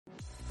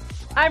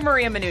I'm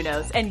Maria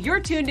Menounos, and you're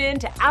tuned in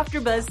to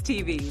AfterBuzz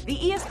TV, the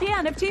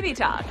ESPN of TV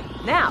talk.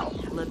 Now,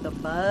 let the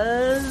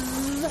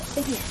buzz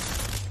begin.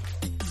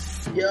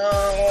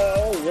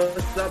 Yo,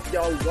 what's up,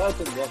 y'all?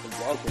 Welcome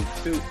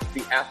to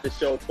the after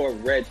show for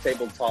Red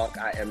Table Talk.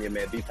 I am your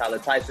man, B. Tyler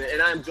Tyson,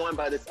 and I'm joined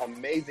by this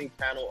amazing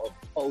panel of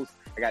hosts.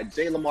 I got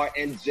Jay Lamar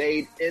and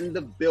Jade in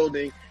the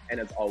building,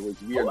 and as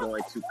always, we are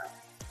going to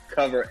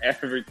cover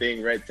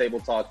everything Red Table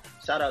Talk.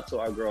 Shout out to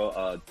our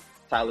girl,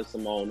 Tyler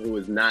Simone, who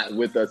is not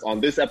with us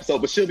on this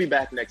episode, but she'll be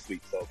back next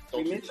week. So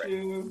don't we miss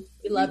you.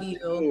 We love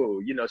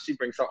you. You know, she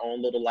brings her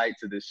own little light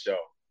to this show.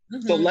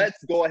 Mm-hmm. So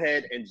let's go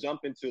ahead and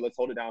let's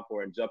hold it down for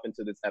her and jump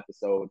into this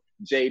episode.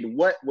 Jade,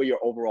 what were your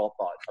overall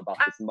thoughts about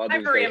this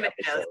Mother's Day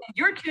episode?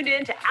 You're tuned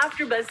in to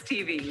AfterBuzz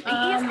TV, the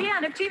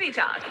ESPN of TV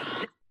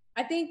talk.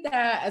 I think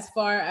that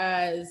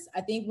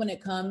when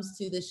it comes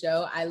to the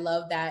show, I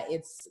love that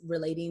it's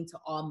relating to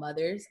all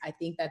mothers. I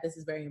think that this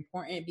is very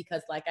important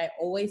because, like I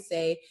always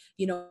say,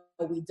 you know,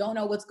 we don't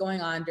know what's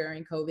going on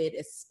during COVID,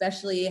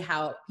 especially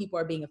how people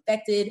are being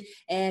affected.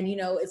 And, you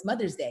know, it's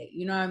Mother's Day.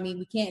 You know what I mean?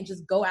 We can't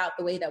just go out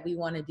the way that we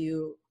want to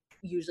do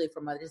usually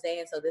for Mother's Day.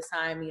 And so this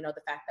time, you know,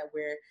 the fact that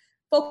we're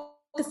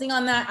focusing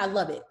on that, I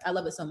love it. I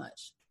love it so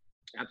much.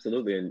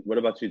 Absolutely. And what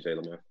about you, Jay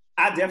Lamar?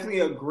 I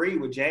definitely agree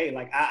with Jay.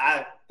 Like,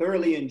 I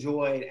thoroughly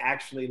enjoyed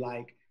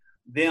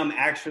them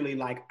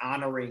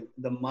honoring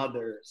the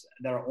mothers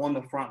that are on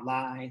the front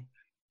line.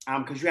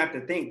 Because you have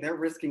to think they're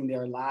risking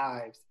their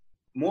lives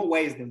more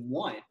ways than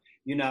one,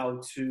 you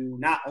know, to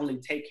not only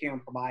take care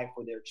and provide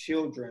for their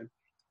children,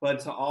 but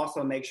to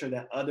also make sure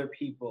that other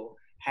people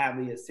have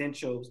the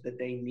essentials that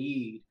they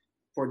need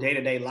for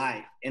day-to-day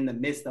life in the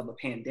midst of a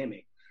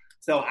pandemic.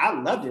 So I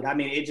loved it. I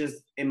mean, it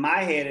just, in my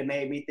head, it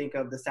made me think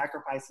of the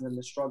sacrifices and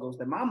the struggles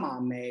that my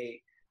mom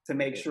made to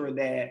make sure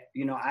that,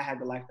 you know, I had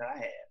the life that I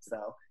had.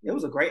 So it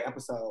was a great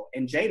episode.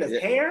 And Jada's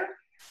hair.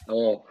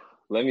 Oh,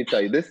 let me tell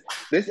you, this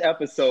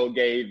episode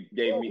gave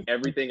me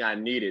everything I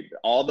needed.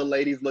 All the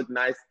ladies looked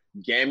nice.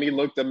 Gammy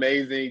looked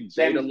amazing.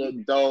 Jada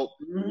looked dope.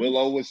 Mm-hmm.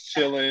 Willow was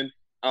chilling.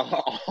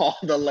 All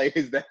the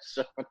ladies that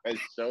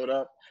showed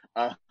up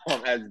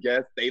as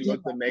guests, they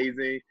looked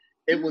amazing.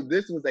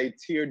 This was a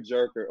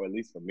tearjerker, or at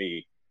least for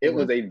me, it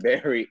was a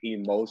very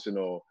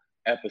emotional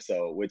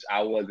episode, which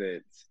I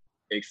wasn't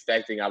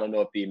expecting. I don't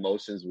know if the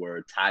emotions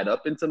were tied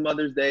up into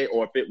Mother's Day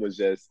or if it was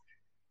just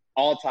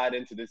all tied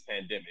into this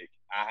pandemic.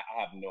 I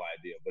have no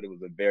idea, but it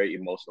was a very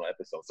emotional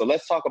episode. So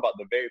let's talk about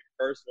the very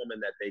first woman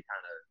that they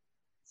kind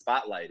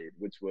of spotlighted,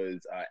 which was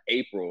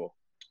April.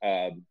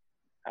 I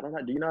don't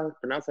know. Do you know how to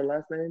pronounce her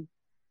last name?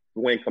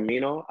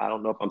 Camino. I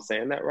don't know if I'm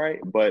saying that right,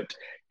 but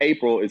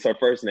April is her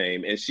first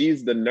name, and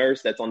she's the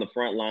nurse that's on the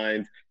front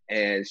lines.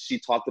 And she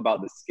talked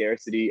about the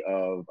scarcity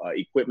of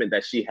equipment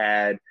that she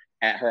had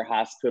at her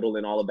hospital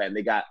and all of that.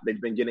 And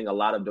they've been getting a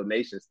lot of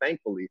donations,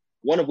 thankfully.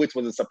 One of which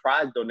was a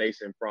surprise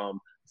donation from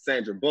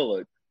Sandra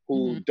Bullock,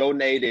 who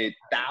donated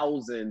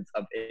thousands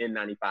of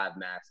N95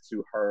 masks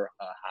to her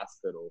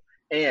hospital.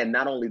 And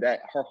not only that,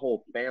 her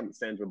whole family,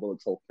 Sandra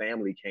Bullock's whole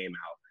family, came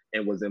out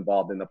and was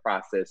involved in the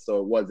process. So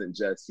it wasn't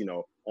just, you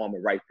know, oh, I'm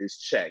gonna write this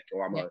check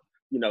or I'm gonna,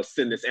 you know,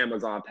 send this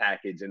Amazon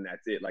package and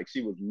that's it. Like,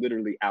 she was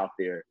literally out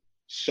there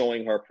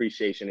showing her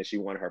appreciation, and she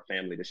wanted her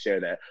family to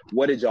share that.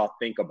 What did y'all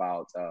think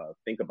about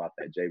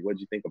that, Jay? What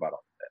did you think about all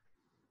of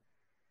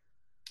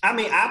that? I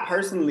mean,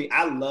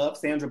 I love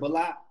Sandra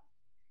Bullock.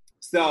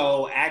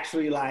 So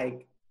actually,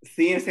 like,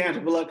 seeing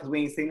Sandra Bullock, because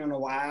we ain't seen her in a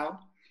while,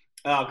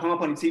 come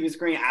up on the TV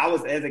screen, I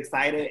was as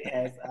excited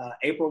as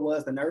April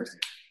was, the nurse.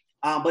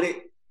 But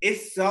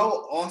it's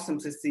so awesome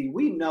to see.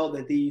 We know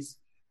that these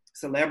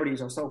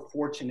celebrities are so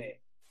fortunate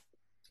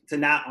to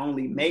not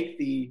only make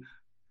the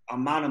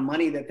amount of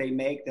money that they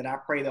make, that I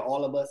pray that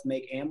all of us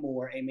make and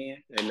more. Amen.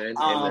 Amen.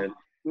 Amen.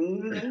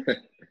 Mm-hmm.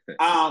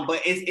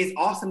 But it's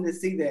awesome to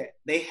see that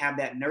they have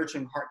that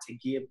nurturing heart to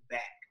give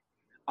back.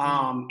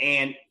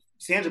 And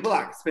Sandra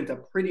Bullock spent a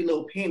pretty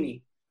little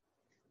penny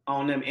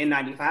on them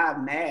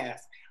N95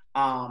 masks.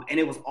 And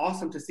it was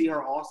awesome to see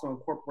her also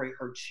incorporate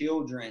her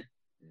children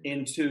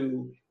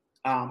into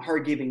her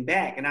giving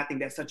back. And I think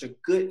that's such a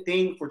good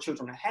thing for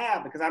children to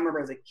have, because I remember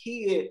as a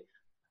kid,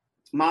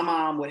 my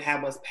mom would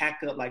have us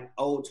pack up like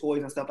old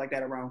toys and stuff like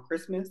that around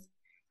Christmas.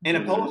 And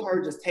opposed to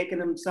her just taking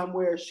them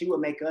somewhere, she would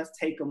make us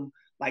take them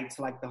like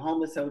to like the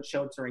homeless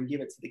shelter and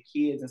give it to the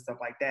kids and stuff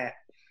like that.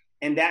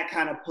 And that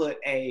kind of put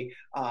a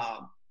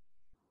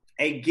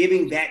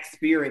giving back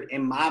spirit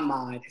in my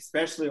mind,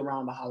 especially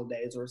around the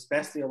holidays or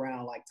especially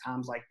around like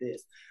times like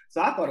this.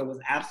 So I thought it was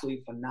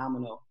absolutely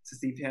phenomenal to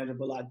see Sandra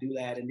Bullock do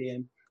that, and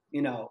then,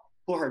 you know,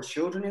 put her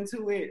children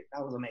into it.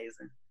 That was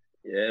amazing.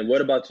 Yeah. And what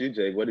about you,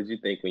 Jay? What did you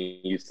think when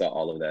you saw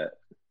all of that?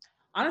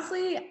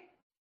 Honestly,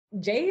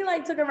 Jay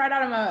took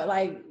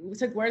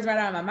words right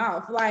out of my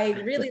mouth. Like,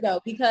 really though,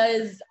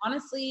 because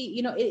honestly,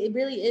 you know, it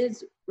really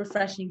is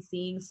refreshing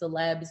seeing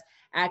celebs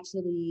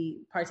actually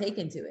partake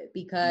into it,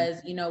 because,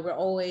 you know, we're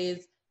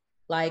always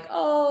like,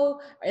 oh,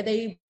 are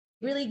they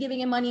really giving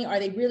him money? Are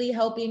they really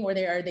helping? Or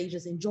are they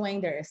just enjoying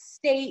their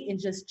estate and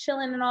just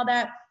chilling and all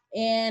that?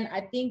 And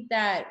I think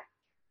that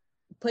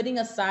putting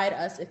aside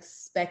us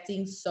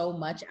expecting so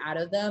much out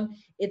of them,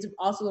 it's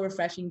also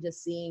refreshing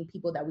just seeing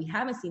people that we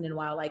haven't seen in a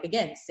while. Like,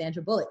 again,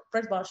 Sandra Bullock.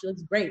 First of all, she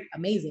looks great,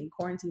 amazing.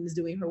 Quarantine is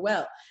doing her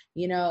well,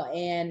 you know,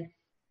 and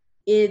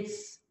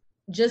it's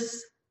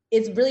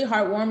really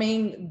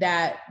heartwarming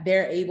that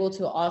they're able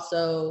to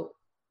also,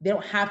 they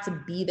don't have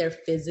to be there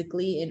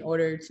physically in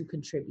order to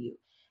contribute.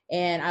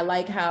 And I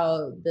like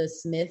how the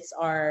Smiths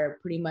are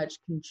pretty much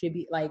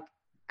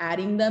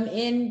adding them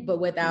in, but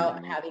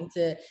without having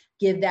to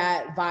give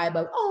that vibe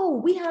of, oh,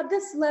 we have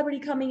this celebrity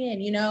coming in,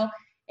 you know?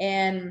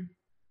 And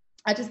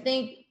I just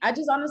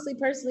honestly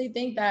personally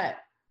think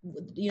that,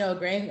 you know,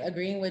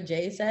 agreeing with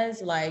Jay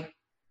says, like,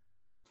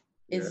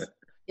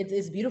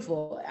 it's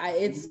beautiful.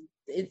 It's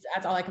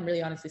that's all I can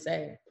really honestly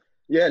say.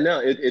 Yeah, no,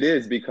 it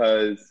is,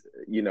 because,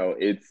 you know,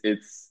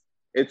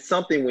 it's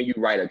something when you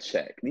write a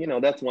check, you know,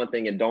 that's one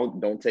thing. And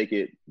don't take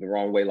it the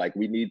wrong way. Like,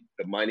 we need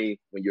the money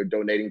when you're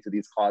donating to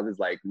these causes,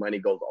 like, money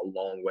goes a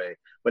long way,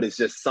 but it's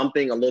just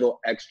something a little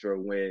extra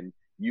when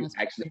you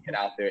actually get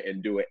out there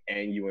and do it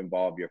and you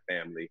involve your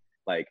family.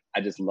 Like,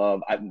 I just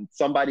love,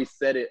 somebody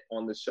said it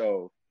on the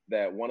show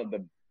that one of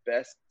the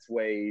best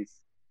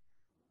ways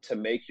to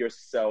make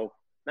yourself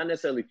not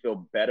necessarily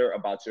feel better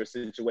about your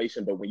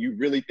situation, but when you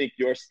really think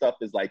your stuff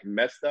is like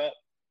messed up,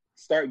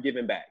 start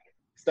giving back.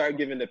 Start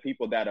giving to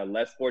people that are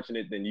less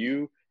fortunate than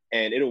you,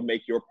 and it'll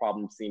make your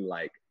problem seem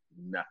like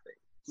nothing.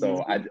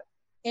 So I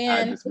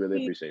just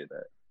really appreciate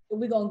that.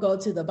 We're going to go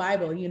to the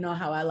Bible. You know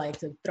how I like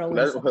to throw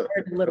in some word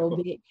a little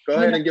bit. Go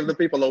ahead and give the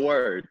people a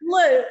word.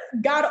 Look,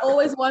 God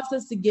always wants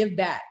us to give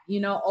back, you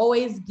know,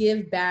 always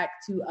give back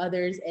to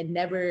others and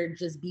never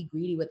just be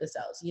greedy with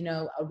ourselves. You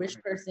know, a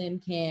rich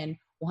person can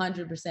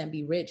 100%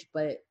 be rich,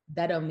 but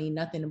that don't mean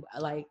nothing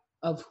like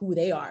of who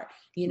they are.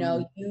 You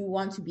know, you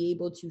want to be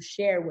able to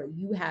share what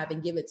you have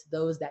and give it to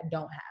those that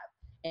don't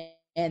have.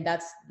 And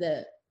that's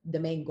the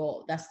main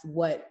goal. That's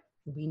what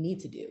we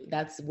need to do.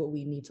 That's what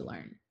we need to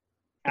learn.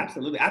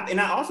 Absolutely.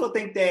 And I also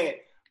think that,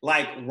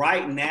 like,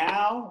 right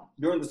now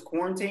during this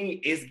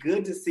quarantine, it's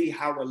good to see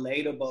how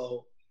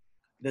relatable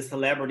the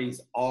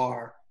celebrities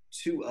are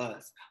to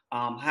us.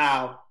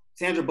 How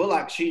Sandra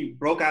Bullock, she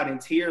broke out in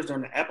tears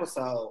during the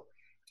episode,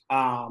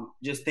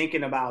 just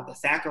thinking about the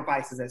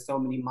sacrifices that so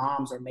many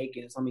moms are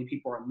making, so many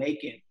people are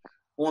making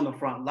on the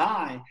front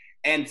line.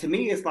 And to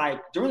me, it's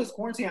like, during this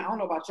quarantine, I don't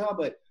know about y'all,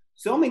 but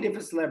so many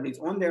different celebrities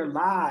on their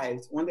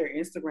lives, on their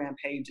Instagram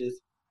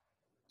pages,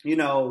 you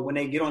know, when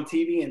they get on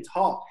TV and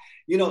talk,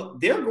 you know,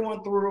 they're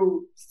going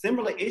through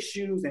similar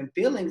issues and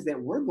feelings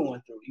that we're going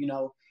through. You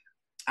know,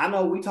 I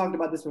know we talked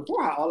about this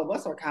before, how all of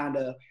us are kind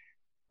of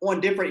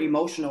on different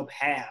emotional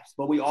paths,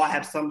 but we all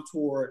have some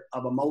sort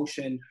of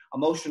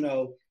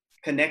emotional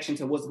connection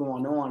to what's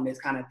going on that's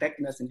kind of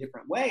affecting us in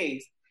different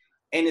ways.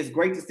 And it's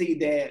great to see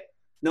that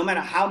no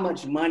matter how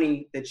much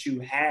money that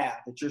you have,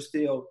 that you're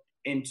still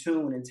in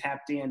tune and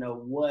tapped in of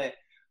what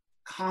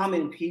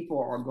common people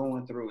are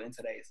going through in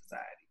today's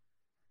society.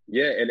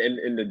 Yeah,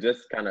 and to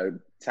just kind of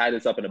tie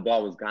this up in a bow,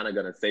 I was kind of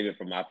going to save it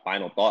for my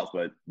final thoughts,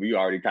 but we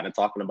already kind of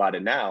talking about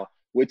it now,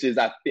 which is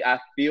I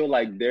feel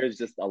like there's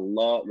just a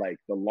lot, like,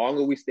 the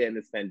longer we stay in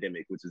this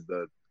pandemic, which is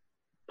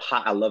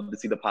I love to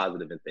see the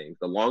positive in things.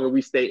 The longer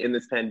we stay in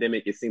this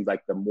pandemic, it seems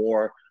like the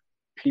more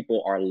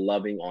people are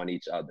loving on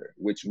each other,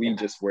 which we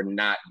just were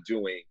not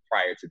doing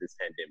prior to this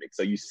pandemic.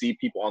 So you see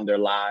people on their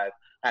live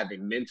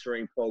having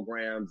mentoring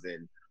programs,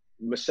 and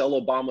Michelle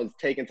Obama's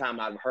taking time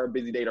out of her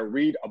busy day to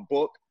read a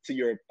book to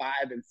your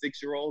 5 and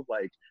 6 year olds.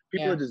 Like,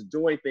 people are just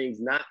doing things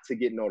not to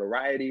get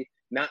notoriety,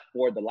 not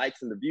for the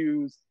likes and the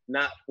views,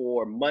 not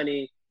for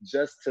money,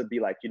 just to be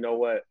like, you know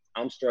what,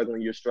 I'm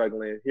struggling, you're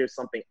struggling. Here's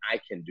something I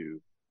can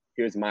do.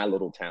 Here's my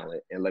little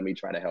talent, and let me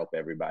try to help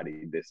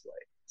everybody this way.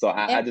 So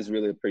I just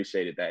really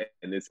appreciated that.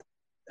 And this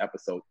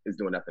episode is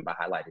doing nothing but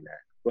highlighting that.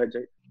 Go ahead,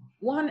 Jay.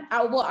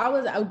 I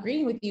was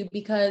agreeing with you,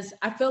 because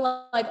I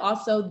feel like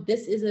also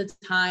this is a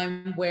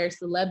time where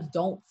celebs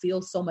don't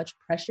feel so much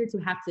pressure to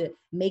have to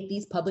make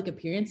these public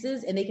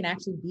appearances, and they can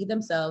actually be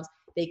themselves.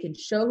 They can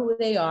show who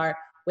they are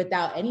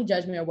without any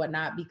judgment or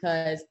whatnot,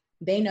 because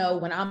they know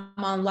when I'm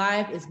on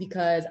live is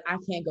because I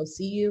can't go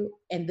see you,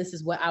 and this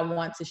is what I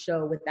want to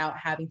show without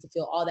having to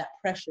feel all that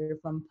pressure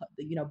from,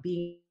 you know,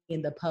 being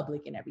in the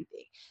public and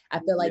everything. I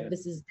feel like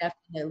this is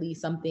definitely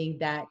something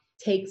that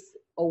takes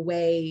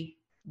away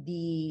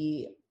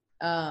the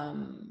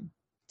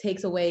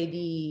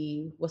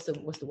what's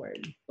the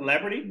word?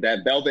 Celebrity? That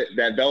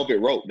velvet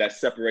rope that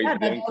separates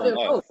them from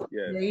us.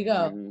 Yeah. There you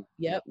go. Mm-hmm.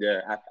 Yep. Yeah,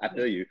 I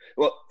feel you.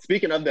 Well,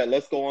 speaking of that,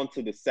 let's go on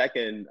to the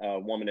second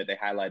woman that they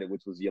highlighted,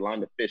 which was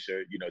Yolanda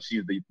Fisher. You know,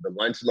 she's the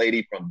lunch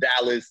lady from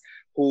Dallas,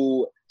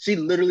 who she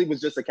literally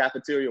was just a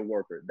cafeteria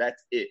worker.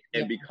 That's it.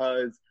 And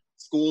because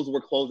schools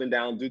were closing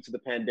down due to the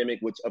pandemic,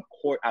 which of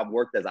course I've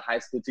worked as a high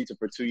school teacher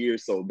for 2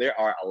 years, so there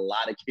are a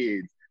lot of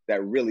kids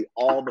that really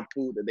all the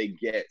food that they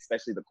get,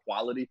 especially the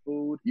quality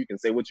food, you can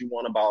say what you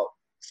want about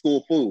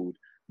school food,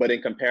 but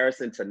in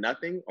comparison to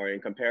nothing, or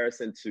in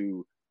comparison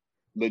to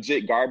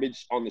legit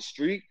garbage on the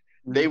street,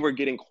 they were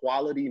getting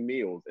quality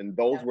meals, and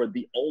those were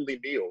the only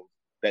meals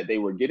that they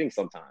were getting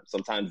sometimes.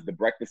 Sometimes the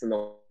breakfast and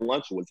the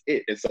lunch was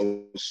it. And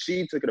so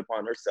she took it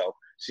upon herself,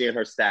 she and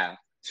her staff,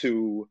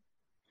 to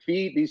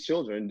feed these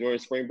children during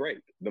spring break.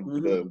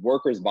 The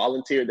workers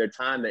volunteered their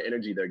time, their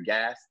energy, their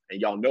gas,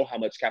 and y'all know how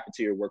much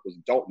cafeteria workers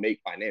don't make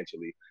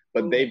financially,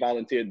 but they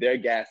volunteered their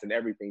gas and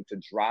everything to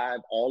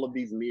drive all of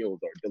these meals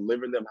or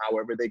deliver them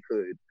however they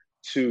could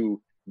to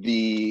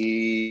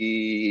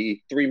the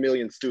 3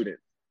 million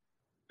students.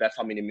 That's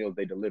how many meals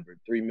they delivered,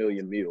 3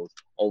 million meals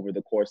over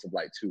the course of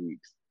like 2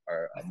 weeks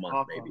or a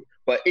month maybe.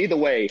 But either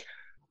way,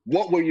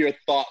 what were your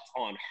thoughts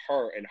on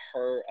her and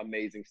her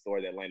amazing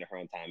story that landed her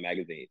on Time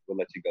Magazine? We'll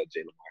let you go, Jay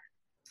Lamar.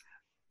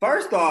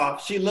 First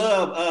off, she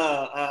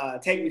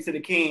loved Take Me to the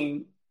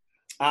King.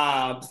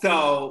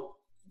 So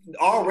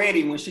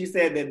already when she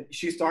said that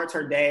she starts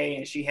her day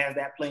and she has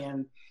that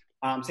plan,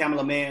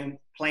 Tamela Mann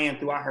plan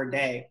throughout her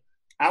day,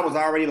 I was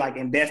already like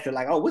invested,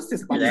 like, oh, what's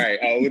this about? Right.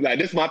 Oh, like,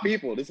 this is my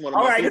people. This is one of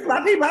my people. This is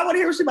my people. I want to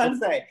hear what she's about to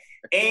say.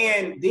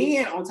 And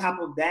then on top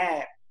of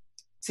that,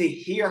 to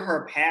hear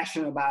her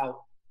passion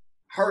about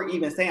her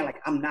even saying, like,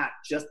 I'm not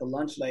just a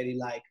lunch lady,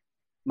 like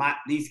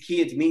these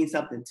kids mean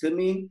something to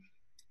me.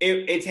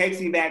 It takes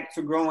me back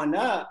to growing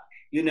up.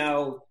 You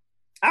know,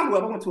 I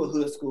went to a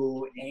hood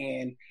school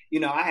and, you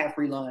know, I had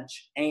free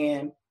lunch.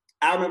 And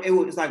I remember it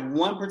was like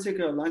one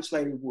particular lunch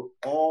lady would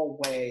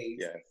always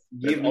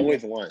There's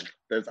always one.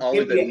 There's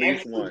always at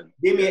least one.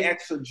 Give me an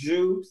extra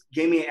juice,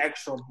 give me an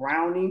extra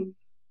brownie.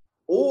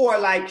 Or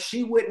like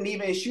she would be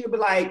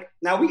like,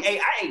 now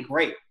I ate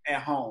great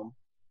at home.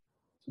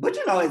 But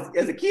you know,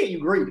 as a kid, you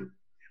greedy.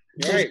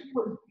 Right.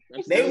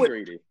 I'm still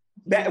greedy.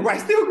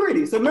 Still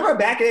greedy. So remember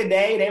back in the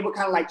day, they would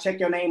kind of like check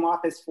your name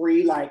off as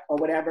free, like, or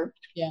whatever.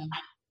 Yeah.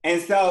 And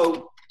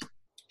so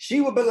she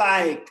would be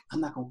like,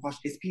 I'm not going to crush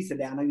this pizza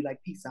down. I know you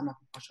like pizza. I'm not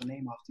going to crush your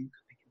name off so you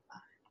can make it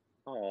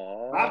fine.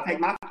 Aww. I'll take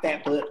my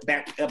fat butt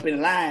back up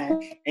in line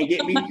and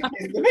get me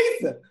the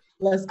pizza.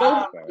 Let's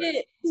go.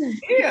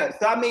 Yeah.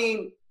 So, I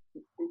mean,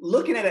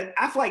 looking at it,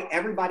 I feel like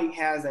everybody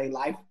has a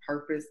life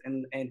purpose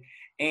and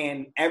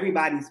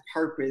everybody's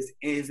purpose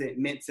isn't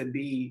meant to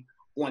be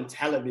on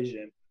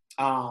television.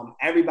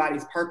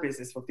 Everybody's purpose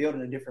is fulfilled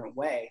in a different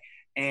way.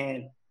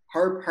 And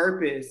her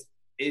purpose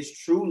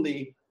is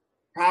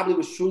probably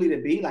was truly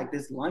to be like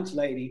this lunch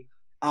lady.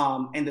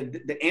 And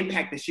the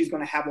impact that she's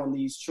going to have on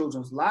these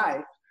children's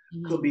life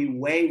could be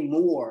way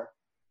more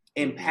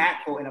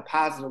impactful in a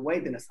positive way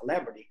than a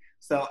celebrity.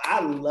 So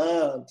I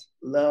loved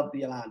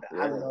Yolanda.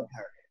 Yeah. I loved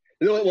her.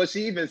 You know what?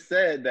 She even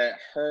said that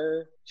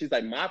she's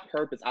like, my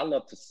purpose, I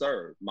love to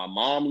serve. My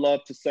mom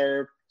loved to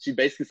serve. She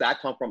basically said, I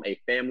come from a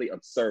family of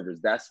servers.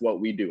 That's what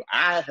we do.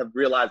 I have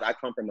realized I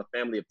come from a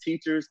family of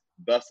teachers.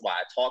 That's why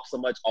I talk so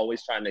much,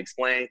 always trying to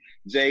explain.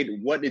 Jade,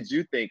 what did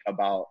you think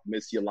about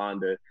Miss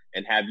Yolanda?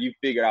 And have you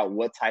figured out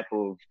what type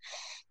of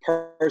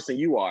person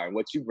you are and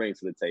what you bring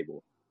to the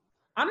table?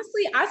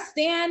 Honestly, I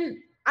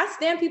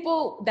stand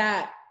people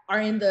that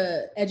are in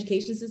the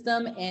education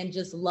system and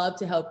just love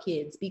to help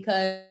kids,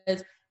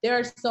 because there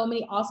are so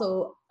many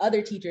also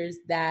other teachers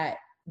that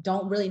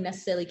don't really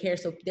necessarily care.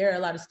 So there are a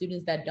lot of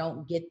students that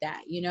don't get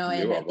that, you know?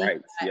 And I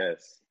think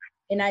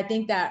and I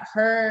think that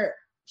her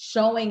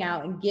showing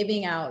out and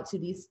giving out to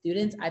these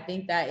students, I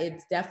think that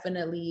it's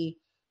definitely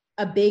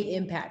a big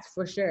impact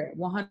for sure.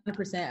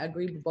 100%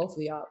 agree with both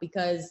of y'all,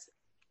 because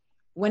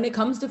when it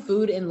comes to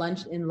food and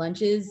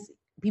lunches,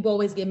 people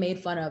always get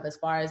made fun of as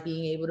far as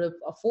being able to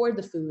afford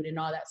the food and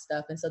all that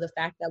stuff. And so the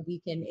fact that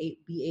we can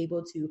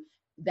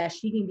that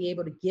she can be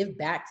able to give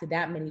back to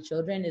that many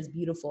children is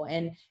beautiful.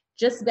 And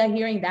just by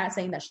hearing that,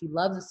 saying that she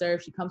loves to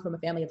serve, she comes from a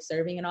family of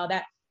serving and all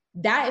that,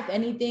 if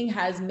anything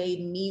has made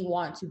me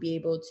want to be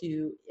able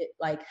to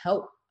like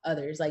help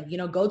others, like, you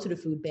know, go to the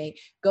food bank,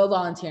 go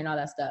volunteer and all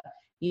that stuff.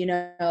 You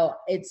know,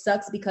 it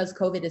sucks because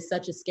COVID is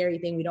such a scary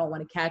thing. We don't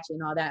want to catch it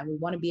and all that. And we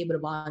want to be able to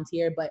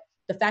volunteer. But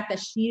the fact that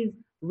she's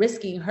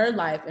risking her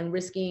life and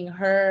risking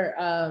her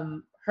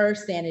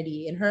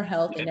sanity and her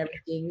health and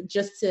everything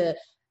just to,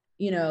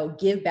 you know,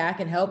 give back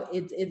and help,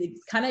 it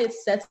kind of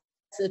sets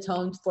the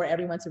tone for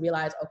everyone to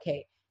realize,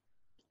 okay,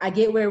 I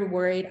get we're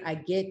worried. I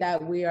get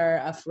that we are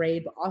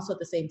afraid, but also at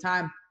the same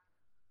time,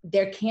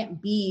 there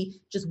can't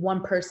be just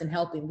one person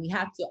helping. We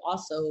have to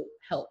also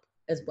help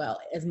as well,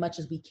 as much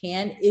as we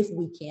can, if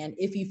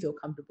you feel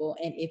comfortable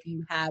and if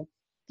you have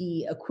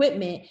the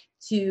equipment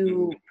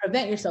to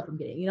prevent yourself from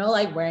getting, you know,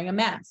 like wearing a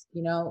mask,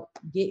 you know,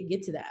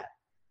 get to that.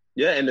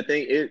 Yeah, and the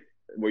thing is,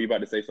 were you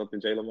about to say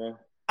something, Jay Lamar?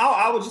 Oh,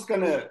 I was just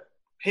gonna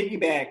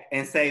piggyback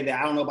and say that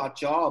I don't know about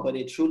y'all, but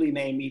it truly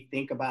made me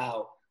think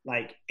about,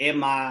 like,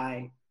 am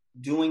I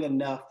doing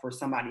enough for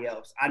somebody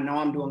else? I know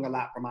I'm doing a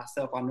lot for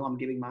myself. I know I'm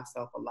giving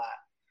myself a lot,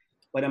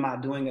 but am I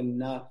doing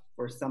enough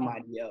for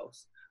somebody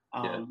else?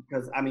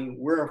 Because, I mean,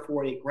 we're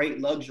afforded great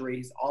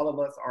luxuries. All of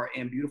us are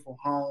in beautiful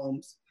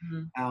homes.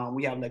 Mm-hmm.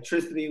 We have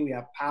electricity, we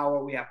have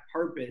power, we have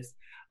purpose.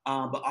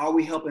 But are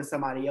we helping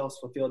somebody else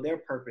fulfill their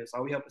purpose?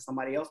 Are we helping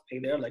somebody else pay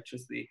their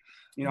electricity?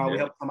 You know, are we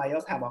helping somebody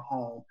else have a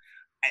home?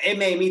 It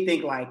made me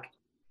think, like,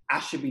 I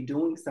should be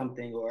doing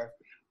something, or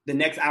the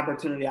next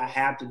opportunity I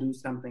have to do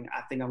something,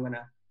 I think I'm going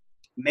to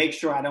make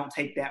sure I don't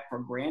take that for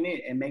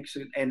granted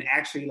and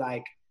actually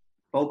like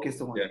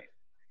focus on it.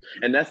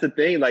 And that's the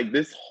thing, like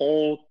this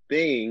whole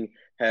thing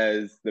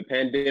the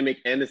pandemic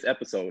and this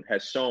episode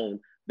has shown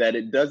that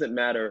it doesn't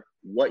matter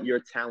what your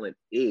talent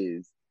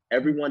is.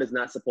 Everyone is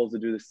not supposed to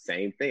do the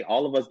same thing.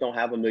 All of us don't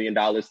have $1 million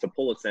to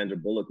pull a Sandra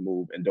Bullock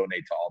move and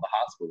donate to all the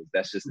hospitals.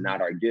 That's just not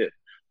our gift.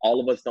 All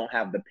of us don't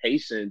have the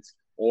patience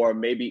or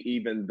maybe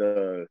even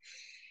the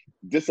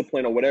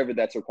discipline or whatever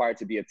that's required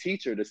to be a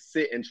teacher to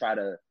sit and try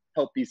to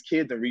help these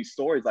kids and read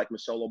stories like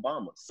Michelle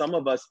Obama. Some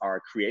of us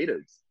are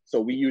creatives, so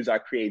we use our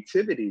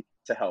creativity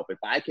to help. If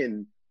I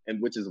can,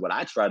 and which is what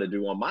I try to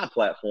do on my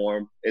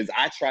platform, is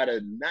I try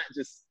to not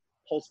just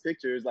post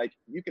pictures. Like,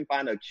 you can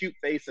find a cute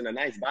face and a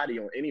nice body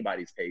on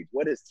anybody's page.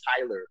 What is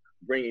Tyler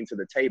bringing to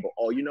the table?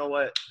 Oh, you know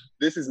what?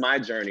 This is my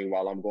journey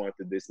while I'm going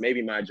through this.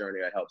 Maybe my journey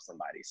will help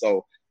somebody.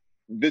 So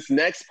this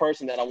next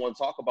person that I want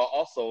to talk about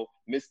also,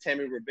 Miss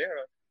Tammy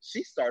Rivera,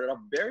 she started off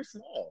very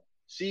small.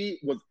 She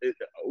was an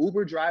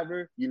Uber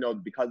driver, you know,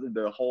 because of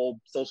the whole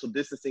social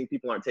distancing,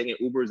 people aren't taking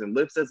Ubers and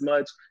Lyfts as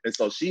much. And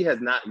so she has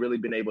not really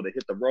been able to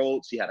hit the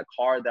road. She had a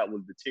car that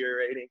was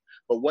deteriorating.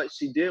 But what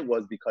she did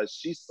was, because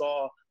she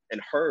saw and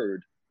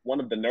heard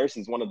one of the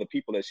nurses, one of the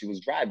people that she was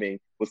driving,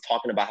 was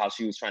talking about how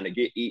she was trying to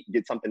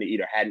get something to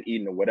eat or hadn't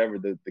eaten or whatever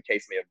the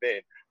case may have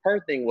been.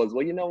 Her thing was,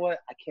 well, you know what?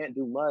 I can't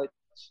do much,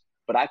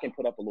 but I can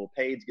put up a little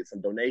page, get some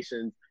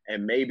donations,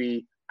 and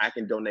maybe I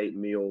can donate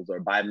meals or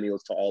buy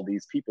meals to all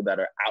these people that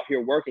are out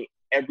here working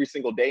every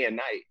single day and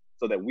night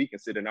so that we can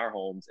sit in our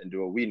homes and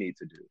do what we need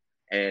to do.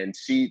 And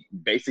she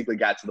basically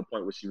got to the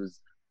point where she was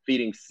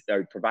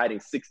providing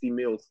 60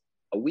 meals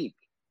a week.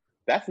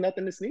 That's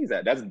nothing to sneeze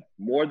at. That's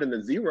more than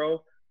the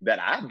zero that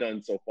I've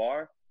done so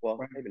far. Well,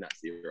 maybe not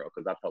zero,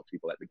 because I've helped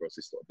people at the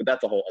grocery store, but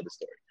that's a whole other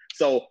story.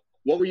 So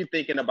what were you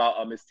thinking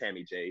about Miss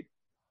Tammy, Jade?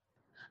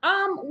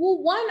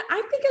 Well, one,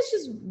 I think it's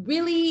just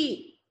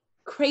really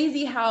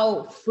crazy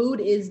how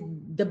food is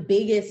the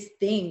biggest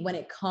thing when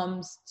it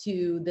comes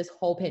to this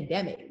whole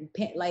pandemic.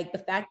 Like the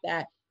fact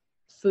that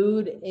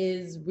food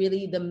is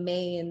really the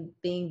main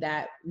thing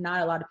that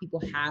not a lot of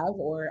people have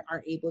or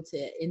aren't able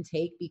to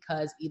intake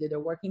because either they're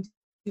working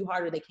too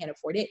hard or they can't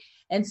afford it.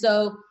 And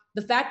so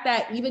the fact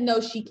that even though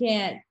she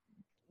can't,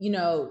 you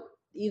know,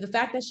 the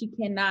fact that she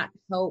cannot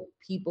help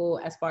people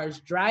as far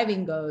as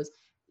driving goes,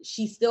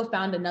 she still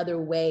found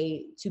another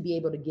way to be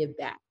able to give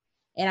back.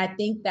 And I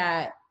think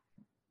that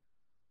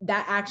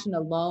action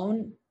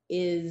alone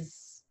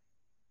is,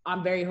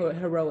 I'm very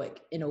heroic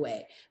in a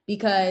way,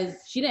 because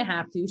she didn't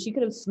have to. She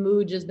could have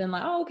smooth just been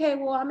like, oh, okay,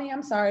 well, I mean,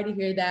 I'm sorry to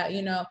hear that,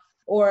 you know,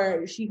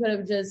 or she could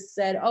have just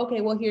said, okay,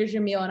 well, here's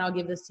your meal and I'll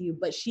give this to you.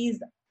 But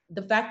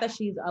the fact that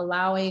she's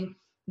allowing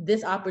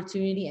this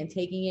opportunity and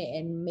taking it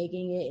and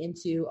making it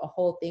into a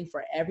whole thing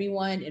for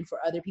everyone and for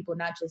other people,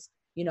 not just,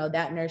 you know,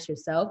 that nurse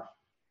herself,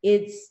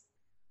 it's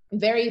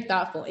very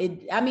thoughtful.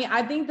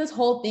 I think this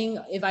whole thing,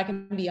 if I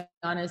can be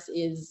honest,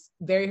 is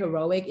very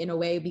heroic in a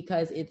way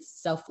because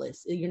it's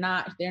selfless.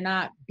 They're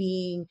not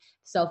being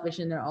selfish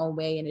in their own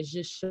way. And it's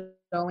just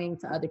showing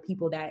to other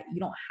people that you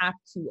don't have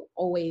to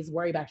always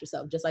worry about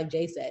yourself. Just like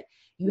Jay said,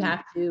 you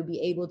have to be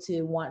able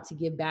to want to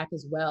give back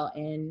as well.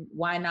 And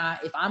why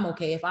not, if I'm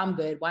okay, if I'm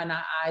good, why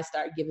not I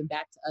start giving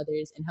back to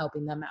others and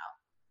helping them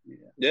out?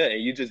 Yeah,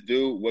 and you just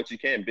do what you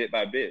can bit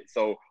by bit.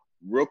 So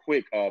real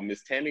quick,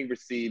 Miss Tammy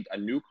received a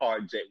new car.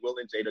 Will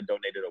and Jada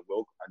donated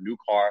a new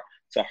car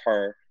to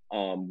her.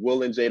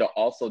 Will and Jada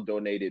also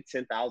donated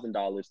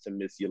 $10,000 to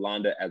Miss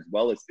Yolanda, as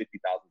well as $50,000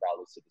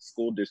 to the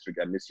school district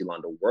that Miss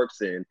Yolanda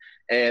works in.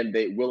 And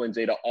Will and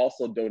Jada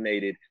also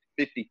donated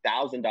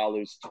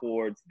 $50,000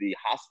 towards the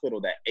hospital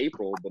that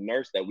April, the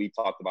nurse that we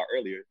talked about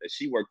earlier, that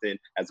she worked in,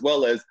 as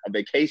well as a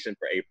vacation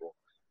for April.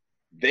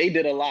 They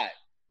did a lot.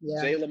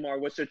 Yeah. Jay Lamar,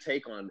 what's your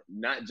take on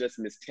not just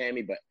Miss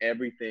Tammy, but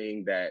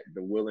everything that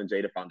the Will and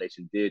Jada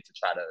Foundation did to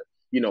try to,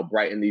 you know,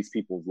 brighten these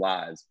people's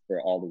lives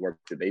for all the work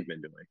that they've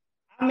been doing?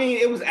 I mean,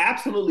 it was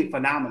absolutely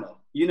phenomenal.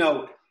 You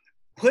know,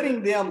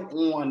 putting them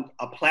on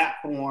a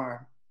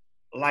platform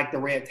like the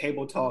Red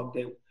Table Talk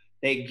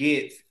that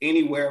gets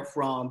anywhere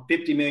from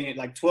 50 million,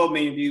 like 12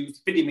 million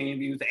views, 50 million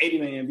views, to 80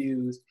 million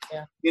views.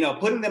 Yeah. You know,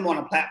 putting them on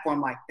a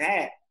platform like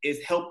that is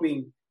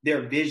helping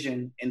their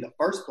vision in the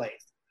first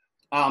place.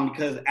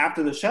 Because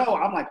after the show,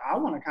 I'm like, I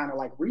want to kind of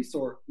like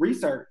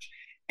research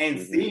and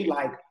see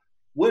like,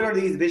 what are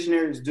these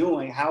visionaries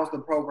doing? How's the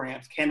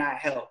programs? Can I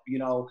help? You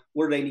know,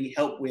 what do they need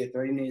help with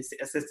or any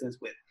assistance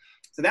with?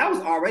 So that was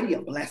already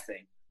a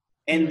blessing.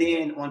 And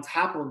then on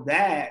top of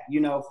that,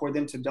 you know, for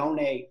them to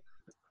donate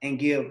and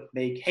give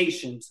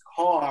vacations,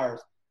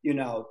 cars, you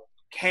know,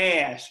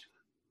 cash,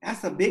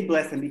 that's a big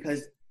blessing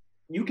because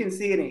you can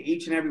see it in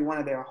each and every one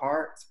of their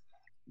hearts.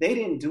 They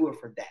didn't do it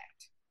for that.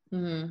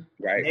 Mm-hmm.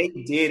 Right. They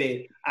did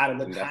it out of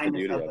the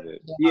kindness of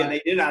it. Yeah, they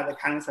did it out of the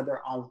kindness of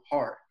their own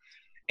heart.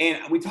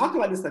 And we talked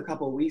about this a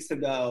couple of weeks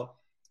ago,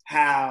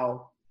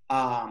 how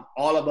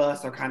all of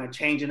us are kind of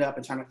changing up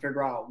and trying to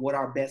figure out what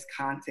our best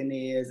content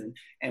is.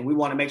 And we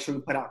want to make sure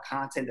we put out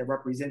content that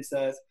represents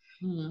us.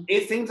 Mm-hmm.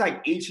 It seems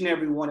like each and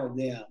every one of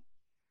them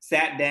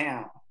sat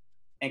down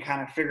and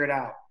kind of figured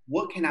out,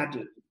 what can I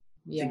do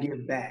Yeah. to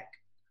give back?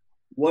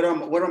 What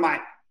are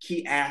my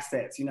key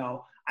assets? You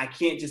know, I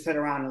can't just sit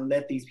around and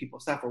let these people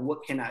suffer.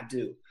 What can I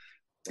do?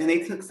 And they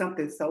took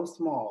something so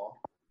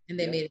small And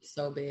they made it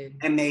so big.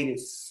 and made it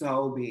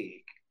so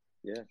big.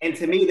 Yeah. And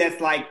to me,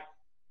 that's like,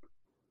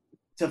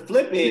 to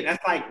flip it,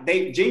 that's like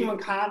they genuine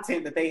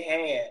content that they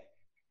had,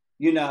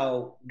 you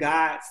know,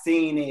 God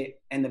seeing it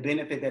and the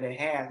benefit that it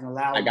has and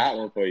allowing. I got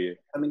one for you.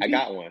 I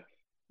got one.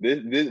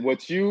 This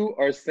what you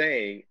are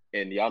saying,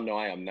 and y'all know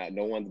I am not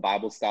no one's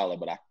Bible scholar,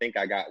 but I think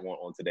I got one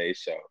on today's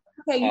show.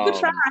 Okay, you could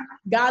try.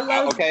 God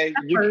loves. Okay,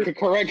 you can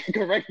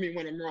correct me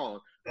when I'm wrong.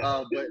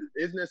 But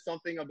isn't there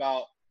something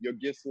about your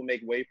gifts will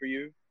make way for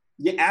you?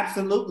 Yeah,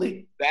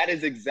 absolutely. That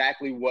is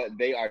exactly what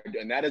they are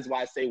doing. That is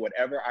why I say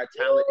whatever our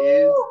talent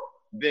is,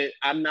 that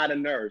I'm not a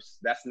nurse.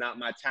 That's not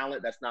my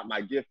talent. That's not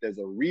my gift. There's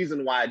a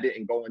reason why I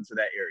didn't go into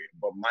that area.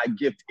 But my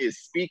gift is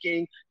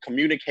speaking,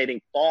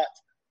 communicating thought,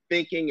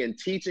 thinking, and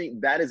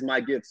teaching. That is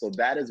my gift. So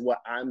that is what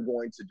I'm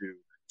going to do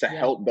to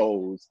help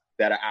those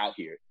that are out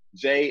here.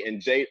 Jay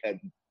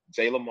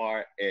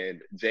Lamar and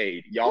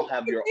Jade, y'all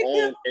have your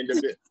own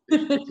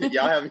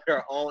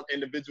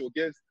individual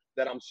gifts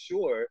that I'm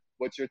sure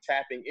what you're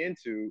tapping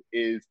into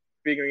is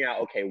figuring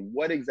out, okay,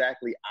 what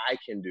exactly I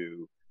can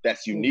do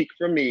that's unique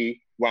for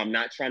me, where I'm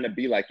not trying to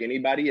be like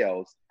anybody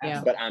else,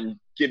 but I'm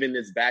giving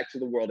this back to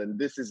the world. And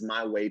this is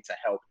my way to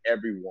help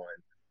everyone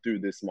through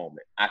this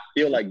moment. I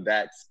feel like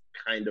that's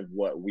kind of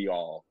what we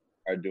all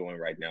are doing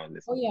right now in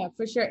this moment. Yeah,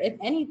 for sure. If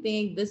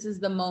anything, this is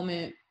the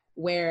moment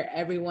where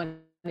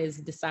everyone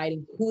is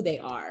deciding who they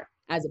are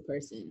as a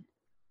person.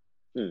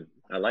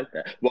 I like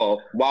that.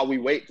 Well, while we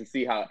wait to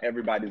see how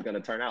everybody's going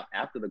to turn out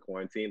after the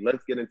quarantine,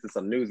 let's get into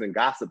some news and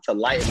gossip to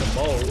lighten the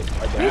mood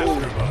of the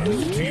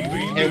news.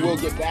 And we'll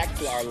get back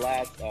to our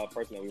last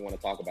person that we want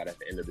to talk about at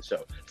the end of the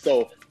show.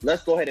 So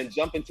let's go ahead and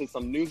jump into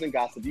some news and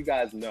gossip. You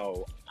guys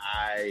know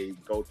I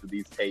go through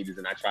these pages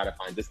and I try to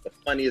find just the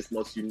funniest,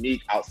 most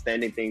unique,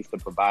 outstanding things to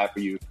provide for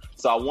you.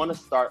 So I want to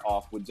start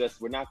off with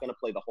we're not going to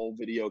play the whole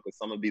video because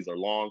some of these are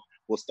long.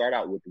 We'll start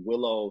out with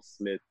Willow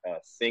Smith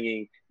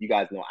singing. You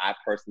guys know I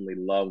personally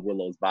love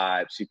Willow's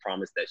vibe. She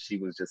promised that she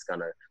was just going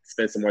to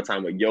spend some more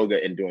time with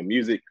yoga and doing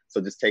music. So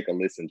just take a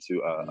listen to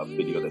a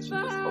video that she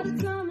just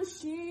posted.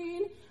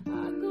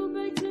 I go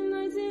back to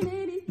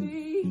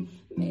 1983.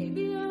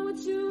 Maybe I would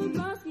choose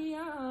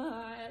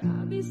Basquiat.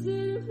 I'll be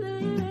sitting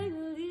playing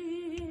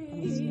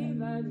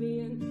I'd be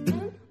in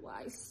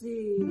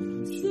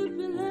NYC,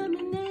 sipping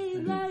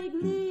lemonade like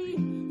Lee.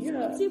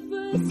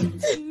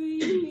 21st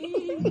century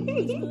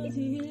me,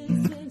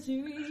 20th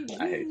century.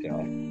 I hate y'all.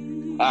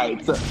 All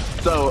right,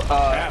 so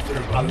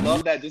I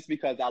love that just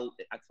because I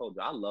told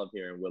you I love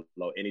hearing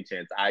Willow any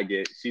chance I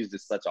get. She's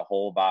just such a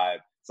whole vibe.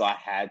 So I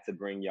had to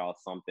bring y'all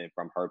something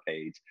from her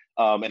page.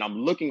 And I'm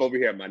looking over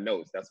here at my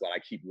notes. That's why I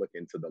keep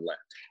looking to the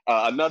left.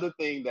 Another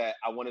thing that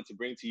I wanted to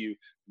bring to you,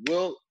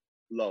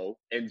 Willow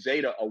and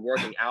Jada are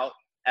working out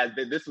as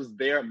this was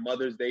their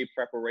Mother's Day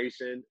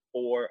preparation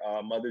for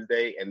Mother's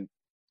Day. And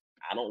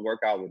I don't work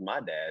out with my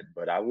dad,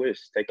 but I wish.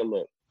 Take a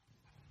look.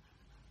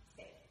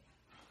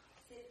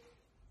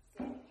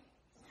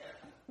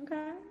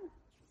 Okay.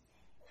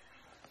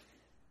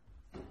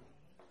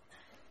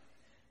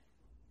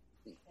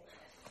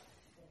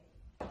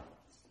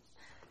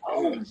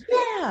 Oh,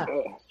 yeah.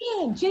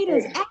 Yeah,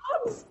 Jada's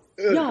abs.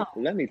 Yo.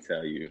 Let me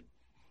tell you.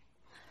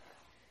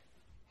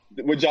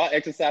 Would y'all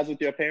exercise with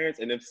your parents?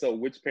 And if so,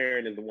 which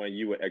parent is the one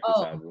you would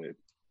exercise with?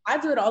 I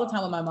do it all the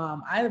time with my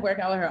mom. I work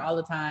out with her all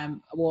the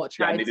time. Well,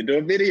 I need to do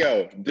a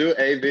video. Do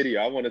a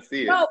video. I want to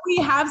see it. No, we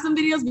have some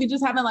videos. We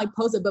just haven't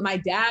posted. But my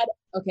dad,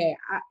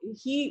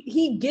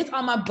 he gets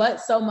on my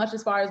butt so much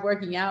as far as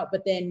working out.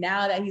 But then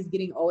now that he's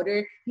getting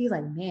older, he's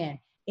like, man,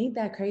 ain't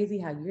that crazy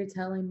how you're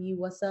telling me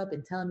what's up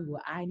and telling me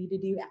what I need to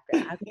do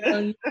after I've been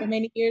telling you for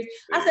many years?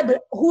 I said,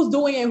 but who's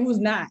doing it and who's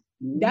not?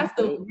 That's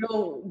the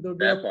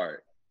real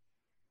part.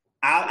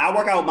 I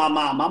work out with my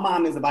mom. My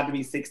mom is about to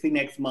be 60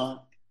 next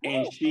month.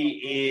 And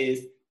she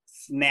is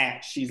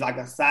snatched. She's like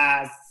a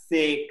size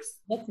 6.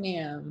 Yes,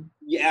 ma'am.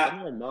 Yeah.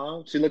 Come on,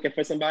 Mom. She looking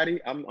for somebody?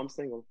 I'm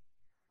single.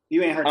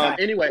 You ain't her type.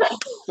 Anyway,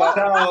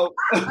 so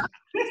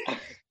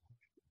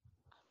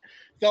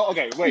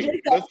okay,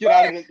 wait. Let's get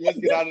out of this. Let's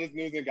get out of this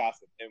news and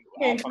gossip.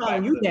 And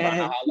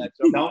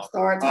Don't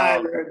start,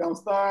 Tyler. Don't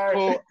start.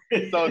 Cool.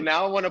 So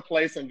now I want to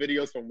play some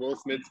videos from Will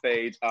Smith's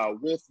page. Y'all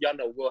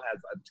know Will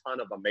has a ton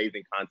of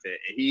amazing content,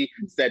 and he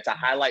said to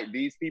highlight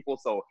these people.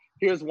 So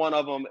here's one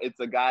of them.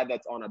 It's a guy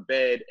that's on a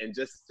bed, and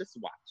just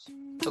watch.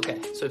 Okay,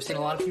 so I've seen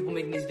a lot of people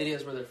making these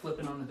videos where they're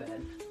flipping on the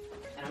bed.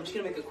 And I'm just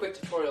gonna make a quick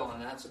tutorial on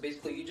that. So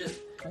basically you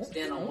just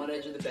stand on one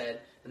edge of the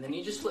bed, and then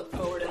you just flip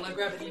forward and let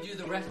gravity do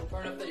the rest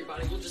far enough that your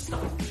body will just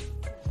stop.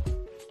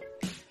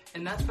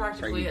 And that's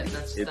practically it.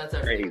 That's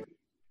everything. Crazy.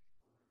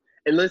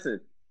 And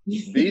listen,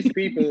 these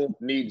people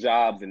need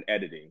jobs in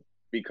editing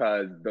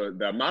because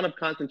the amount of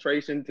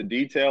concentration to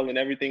detail and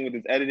everything with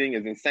this editing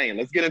is insane.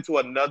 Let's get into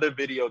another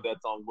video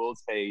that's on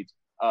Will's page.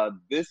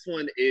 This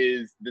one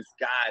is this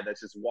guy that's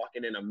just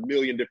walking in a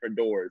million different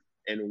doors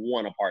in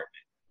one apartment.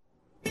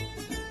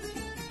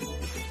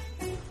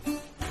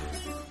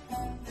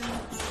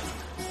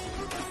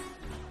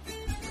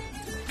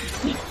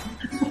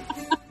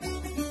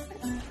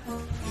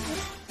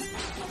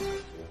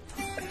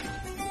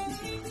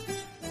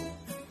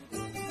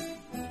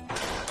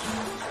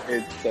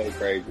 It's so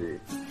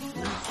crazy.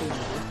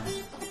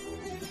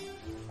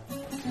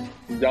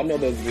 Y'all know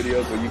those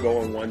videos where you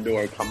go in one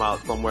door and come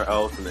out somewhere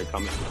else and then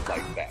come in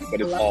like that,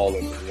 but it's all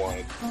in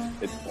one.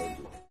 It's crazy.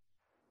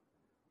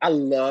 I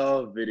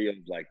love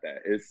videos like that.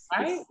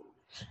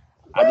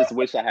 I just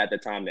wish I had the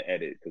time to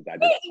edit because I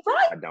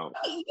don't.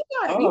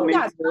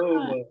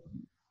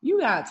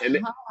 You got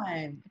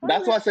time.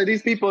 That's why I say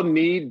these people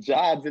need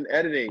jobs in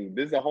editing.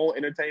 There's a whole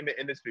entertainment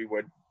industry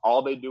where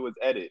all they do is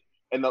edit.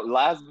 And the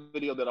last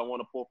video that I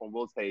want to pull from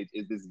Will's page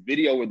is this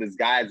video where this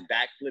guy is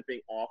backflipping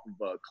off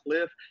of a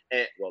cliff.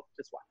 And, well,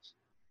 just watch.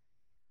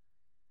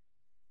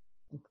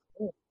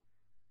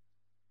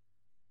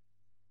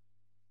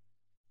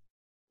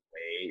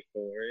 Wait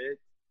for it.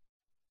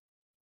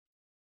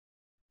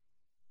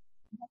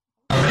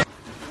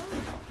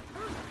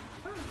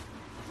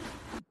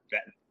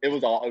 It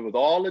was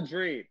all a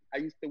dream. I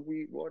used to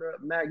read Water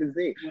Up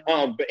magazine.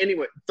 But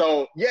anyway,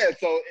 so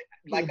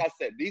like I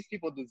said, these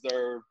people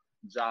deserve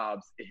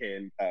jobs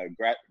in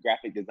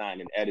graphic design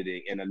and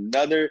editing. And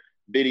another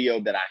video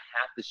that I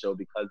have to show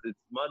because it's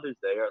Mother's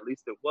Day, or at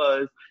least it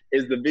was,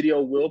 is the video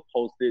Will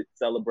posted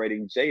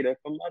celebrating Jada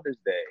for Mother's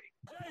Day.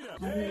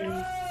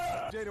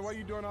 Jada, what are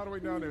you doing all the way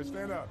down there?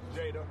 Stand up,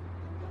 Jada.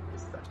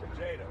 It's such a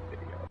Jada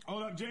video.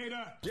 Hold up,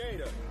 Jada.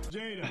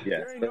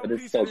 Yes, but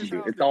it's so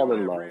cute. It's all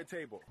in love.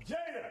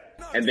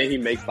 And then he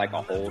makes like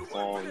a whole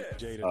song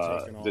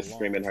just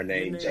screaming her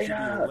name.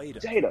 Jada.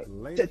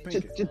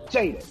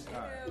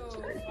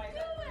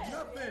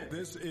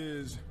 This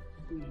is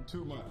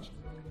too much.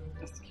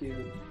 That's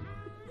cute.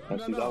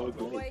 She's always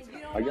late.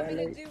 Are y'all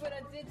late? Do what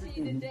I did to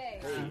you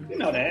today. You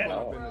know that.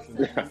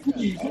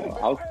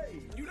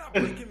 You're not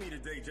breaking me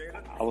today,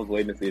 Jada. I was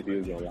waiting to see if he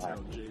was gonna lie.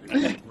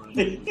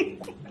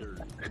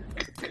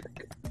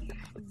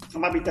 I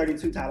might be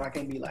 32, Tyler. I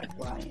can't be like,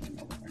 well, I ain't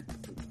no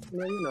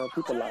more. Well,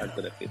 people lie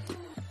to the 50.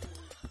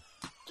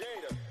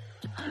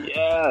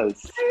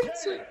 Yes.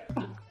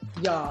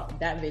 Y'all,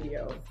 that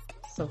video,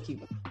 so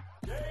cute.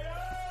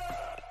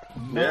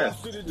 Yeah.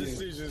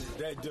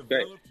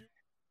 Great.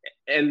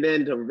 And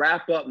then to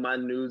wrap up my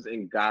news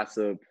and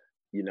gossip,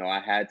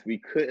 we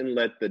couldn't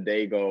let the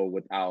day go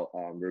without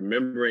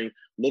remembering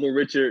Little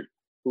Richard,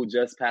 who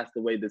just passed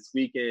away this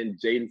weekend.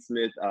 Jaden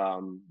Smith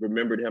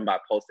remembered him by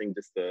posting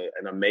just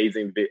an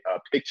amazing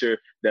picture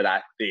that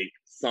I think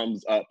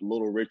sums up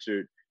Little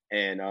Richard.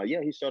 And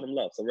he showed him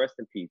love. So rest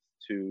in peace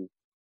to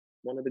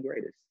one of the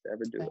greatest to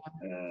ever do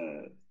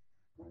it.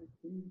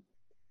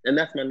 And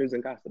that's my news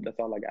and gossip. That's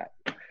all I got.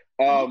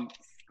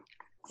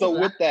 So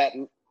with that,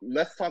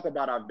 let's talk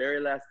about our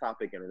very last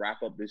topic and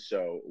wrap up this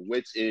show,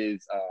 which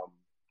is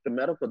the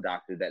medical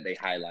doctor that they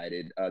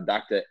highlighted,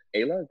 Dr.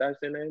 Ayla, is that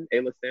her name?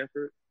 Ayla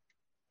Stanford?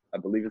 I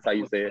believe it's how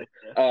you say it.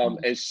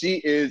 And she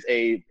is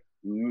a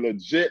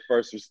legit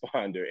first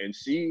responder. And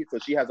she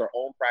has her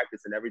own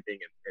practice and everything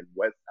in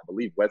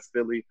West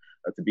Philly,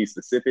 to be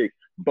specific.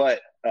 But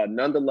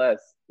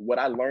nonetheless, what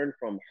I learned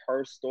from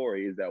her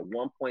story is that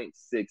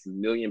 1.6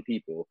 million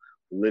people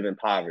live in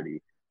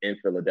poverty in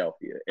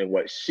Philadelphia. And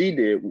what she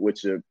did,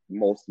 which are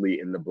mostly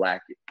in the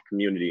Black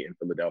community in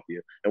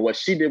Philadelphia, and what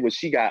she did was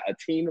she got a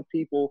team of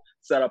people,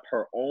 set up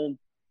her own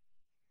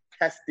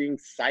testing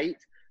site,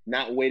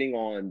 not waiting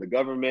on the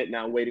government,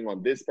 not waiting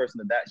on this person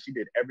or that. She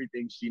did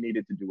everything she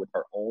needed to do with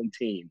her own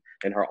team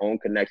and her own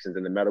connections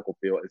in the medical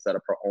field and set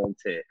up her own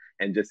tent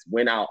and just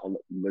went out on the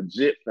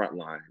legit front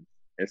line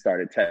and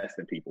started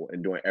testing people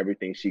and doing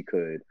everything she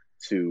could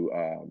to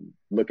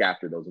look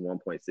after those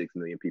 1.6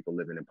 million people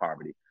living in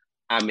poverty.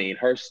 I mean,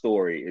 her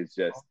story is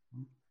just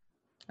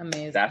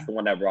amazing. That's the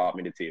one that brought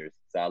me to tears.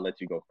 So I'll let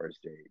you go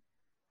first, Jade.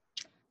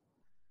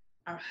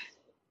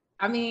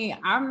 I mean,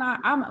 I'm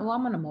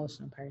an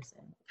emotional person,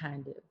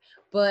 kind of.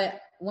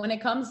 But when it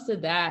comes to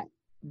that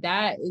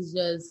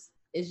is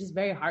it's just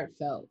very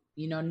heartfelt,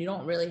 and you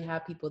don't really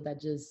have people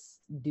that just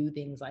do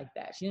things like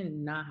that. She did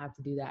not have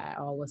to do that at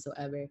all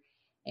whatsoever.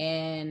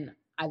 And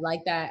I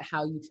like that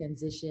how you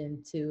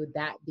transition to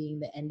that being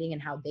the ending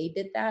and how they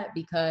did that,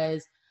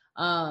 because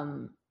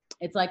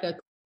it's like a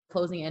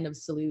closing end of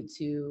salute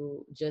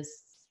to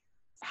just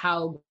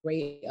how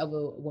great of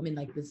a woman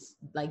like this,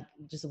 like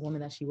just a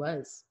woman that she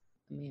was.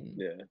 I mean,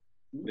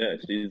 yeah,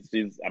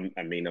 she's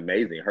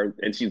amazing.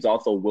 And she's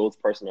also Will's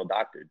personal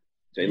doctor.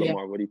 Jay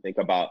Lamar, what do you think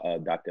about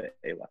Dr.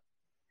 Ayla?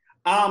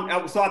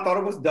 So I thought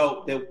it was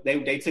dope that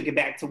they took it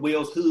back to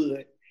Will's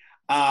hood.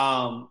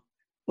 But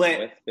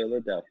West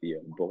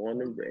Philadelphia,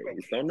 born and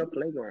raised on the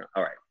playground.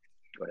 All right,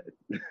 go ahead.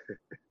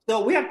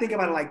 So we have to think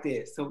about it like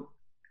this. So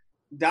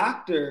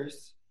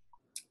doctors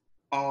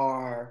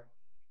are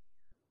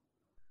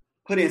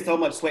putting so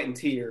much sweat and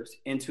tears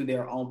into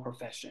their own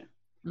profession.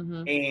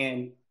 Mm-hmm.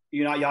 And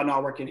y'all know I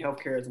work in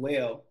healthcare as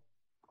well.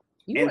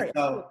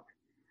 Gotta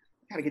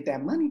get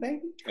that money,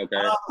 baby.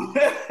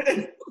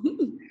 Okay.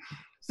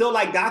 So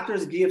like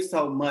doctors give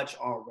so much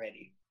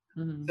already.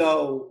 Mm-hmm.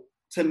 So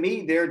to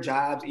me, their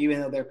jobs,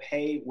 even though they're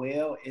paid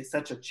well, is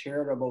such a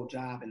charitable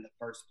job in the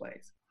first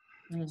place.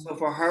 Mm-hmm. So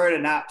for her to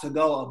not to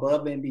go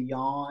above and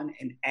beyond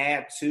and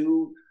add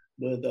to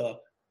the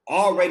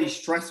already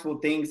stressful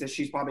things that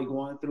she's probably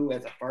going through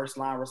as a first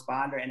line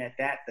responder. And at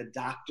that, the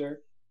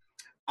doctor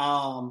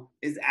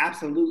is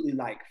absolutely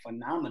like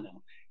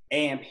phenomenal.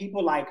 And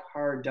people like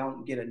her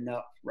don't get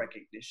enough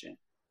recognition.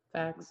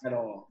 Facts. At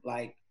all.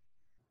 Like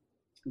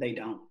they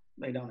don't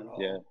at all.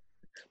 Yeah.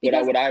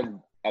 Because-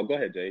 Oh, go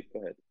ahead, Jay. Go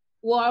ahead.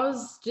 Well, I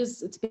was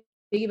just to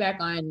piggyback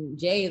on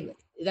Jay.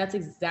 That's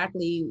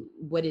exactly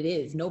what it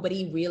is.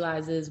 Nobody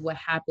realizes what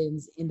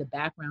happens in the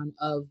background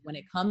of when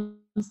it comes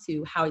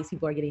to how these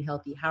people are getting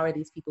healthy. How are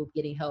these people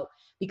getting help?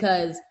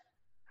 Because,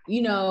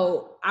 you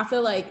know, I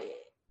feel like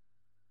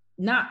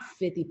not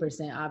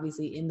 50%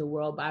 obviously in the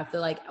world, but I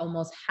feel like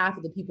almost half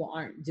of the people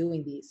aren't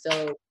doing these.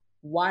 So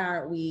why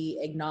aren't we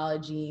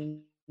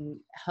acknowledging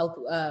health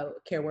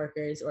care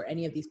workers or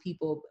any of these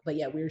people, but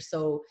yet we're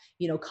so,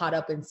 you know, caught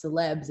up in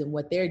celebs and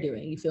what they're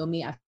doing? You feel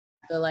me? I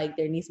feel like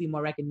there needs to be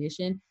more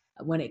recognition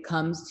when it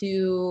comes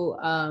to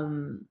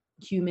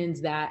humans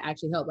that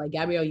actually help. Like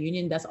Gabrielle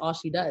Union, that's all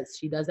she does.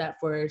 She does that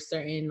for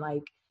certain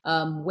like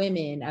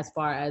women, as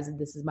far as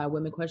this is my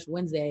Women Question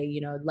Wednesday, you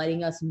know,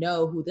 letting us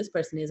know who this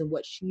person is and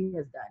what she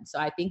has done. So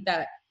I think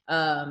that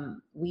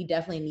we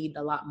definitely need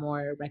a lot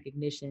more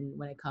recognition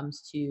when it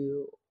comes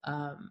to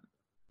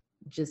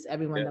just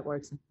everyone that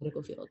works in the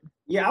medical field.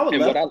 Yeah, I would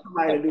love for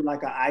somebody to do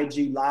like an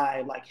IG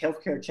live, like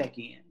healthcare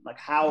check-in. Like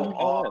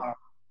how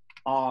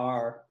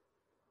are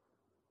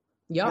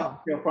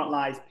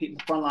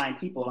frontline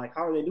people, like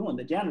how are they doing?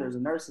 The janitors, the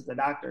nurses, the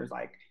doctors,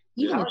 like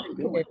even how are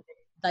they doing?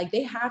 Like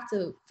they have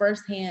to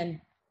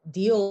firsthand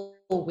deal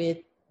with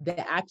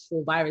the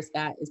actual virus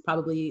that is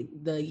probably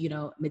the, you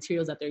know,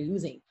 materials that they're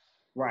using.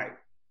 Right.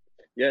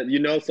 Yeah, you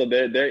know, so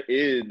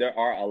there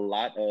are a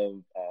lot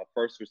of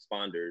first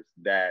responders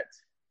that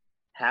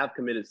have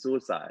committed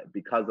suicide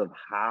because of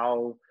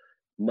how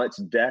much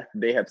death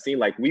they have seen.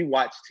 Like we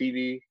watch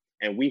TV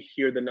and we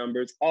hear the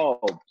numbers. Oh,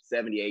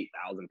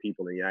 78,000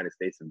 people in the United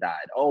States have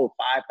died. Oh,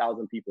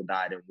 5,000 people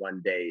died in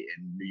one day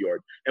in New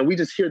York. And we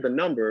just hear the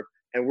number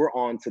and we're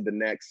on to the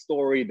next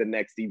story, the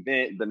next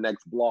event, the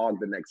next blog,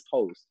 the next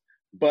post.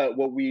 But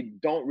what we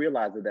don't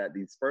realize is that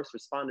these first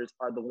responders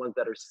are the ones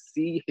that are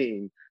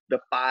seeing the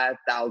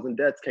 5,000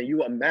 deaths. Can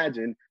you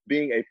imagine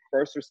being a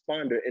first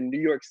responder in New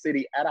York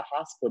City at a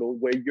hospital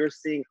where you're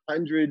seeing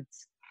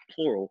hundreds,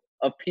 plural,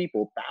 of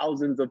people,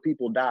 thousands of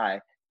people die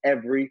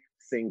every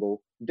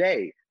single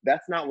day?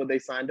 That's not what they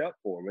signed up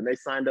for. When they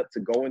signed up to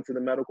go into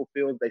the medical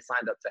field, they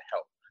signed up to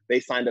help.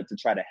 They signed up to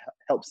try to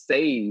help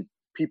save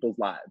people's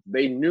lives.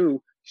 They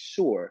knew,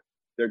 sure,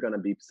 there are going to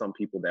be some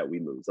people that we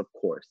lose. Of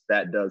course,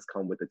 that does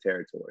come with the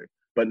territory.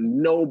 But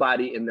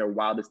nobody in their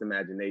wildest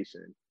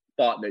imagination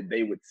thought that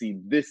they would see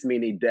this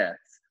many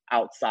deaths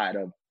outside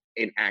of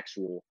an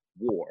actual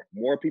war.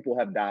 More people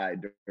have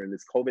died during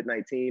this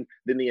COVID-19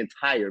 than the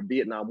entire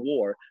Vietnam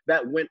War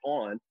that went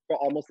on for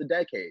almost a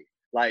decade.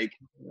 Like,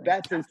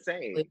 that's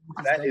insane.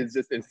 That is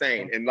just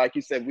insane. And like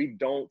you said, we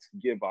don't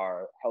give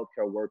our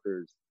healthcare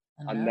workers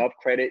enough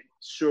credit.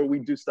 Sure, we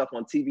do stuff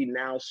on TV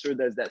now. Sure,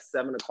 there's that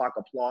 7 o'clock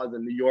applause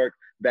in New York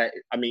that,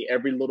 I mean,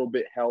 every little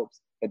bit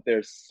helps, but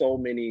there's so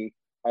many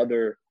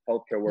other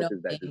healthcare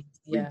workers that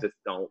we just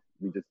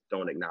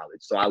don't acknowledge.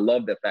 So I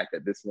love the fact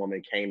that this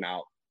woman came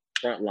out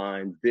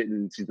frontline,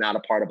 she's not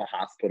a part of a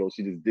hospital.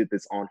 She just did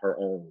this on her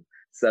own,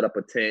 set up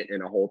a tent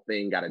and a whole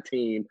thing, got a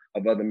team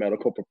of other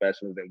medical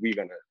professionals, and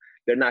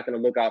they're not gonna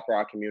look out for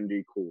our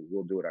community. Cool,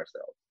 we'll do it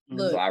ourselves.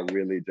 So I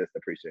really just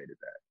appreciated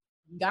that.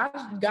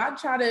 God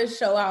try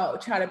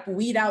to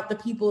weed out the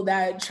people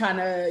that trying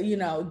to, you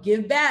know,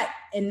 give back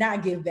and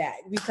not give back.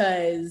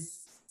 Because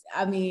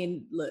I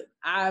mean, look,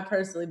 I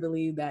personally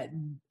believe that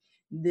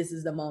this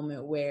is the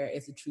moment where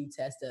it's a true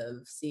test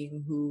of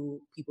seeing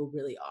who people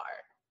really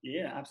are.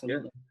 Yeah,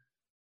 absolutely.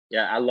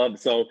 Yeah, I love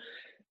it. So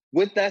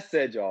with that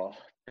said, y'all,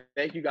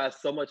 thank you guys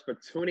so much for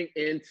tuning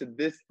in to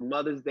this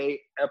Mother's Day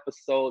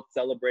episode,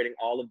 celebrating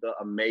all of the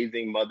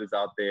amazing mothers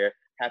out there.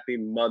 Happy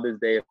Mother's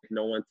Day. If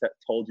no one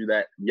told you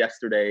that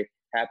yesterday,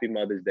 happy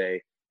Mother's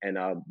Day. And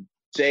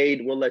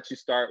Jade, we'll let you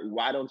start.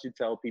 Why don't you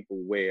tell people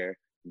where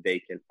they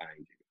can find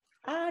you?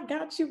 I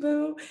got you,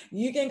 boo.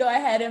 You can go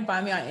ahead and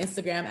find me on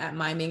Instagram at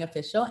MaiMing MAIMING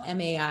official.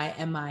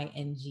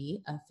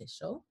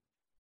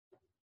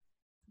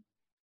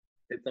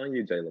 It's on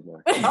you, Jay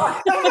Lamar.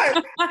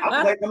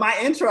 I'm waiting for my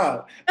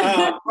intro.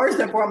 First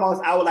and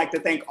foremost, I would like to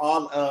thank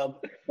all of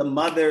the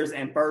mothers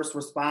and first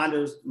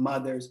responders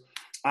mothers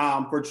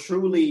for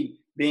truly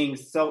being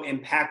so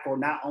impactful,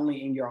 not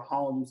only in your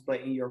homes,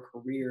 but in your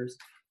careers.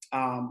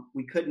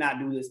 We could not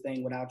do this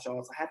thing without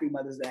y'all. So happy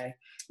Mother's Day.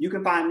 You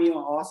can find me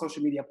on all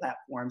social media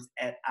platforms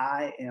at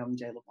I am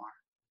Jay Lamar.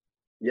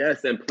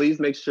 Yes, and please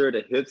make sure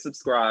to hit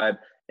subscribe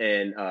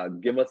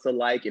and give us a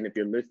like. And if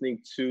you're listening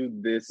to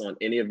this on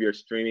any of your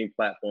streaming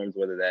platforms,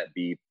 whether that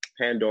be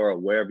Pandora,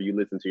 wherever you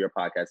listen to your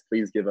podcast,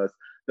 please give us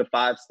the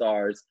 5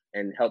 stars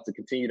and help to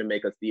continue to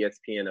make us the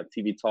ESPN of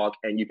TV Talk.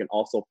 And you can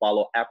also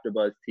follow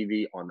AfterBuzz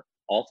TV on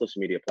all social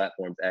media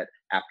platforms at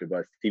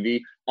AfterBuzz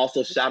TV.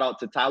 Also, shout out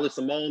to Tyler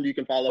Simone. You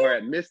can follow her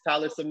at Miss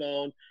Tyler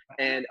Simone.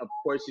 And of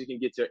course, you can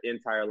get your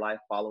entire life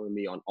following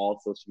me on all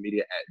social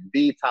media at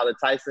The Tyler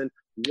Tyson.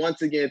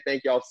 Once again,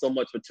 thank y'all so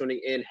much for tuning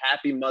in.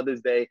 Happy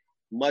Mother's Day.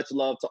 Much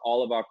love to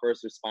all of our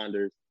first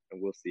responders,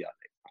 and we'll see y'all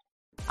next time.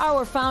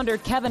 Our founder,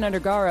 Kevin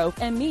Undergaro,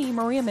 and me,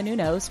 Maria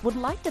Menounos, would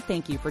like to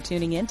thank you for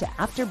tuning in to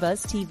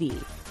AfterBuzz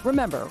TV.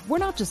 Remember, we're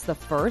not just the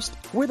first,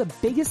 we're the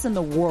biggest in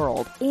the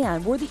world,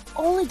 and we're the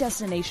only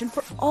destination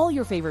for all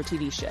your favorite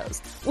TV shows.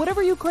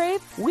 Whatever you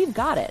crave, we've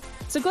got it.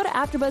 So go to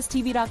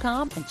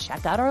AfterBuzzTV.com and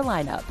check out our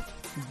lineup.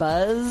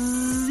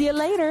 Buzz you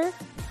later.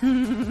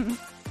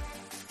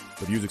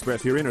 The views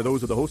expressed herein are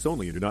those of the hosts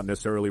only and do not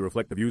necessarily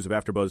reflect the views of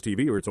AfterBuzz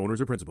TV or its owners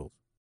or principals.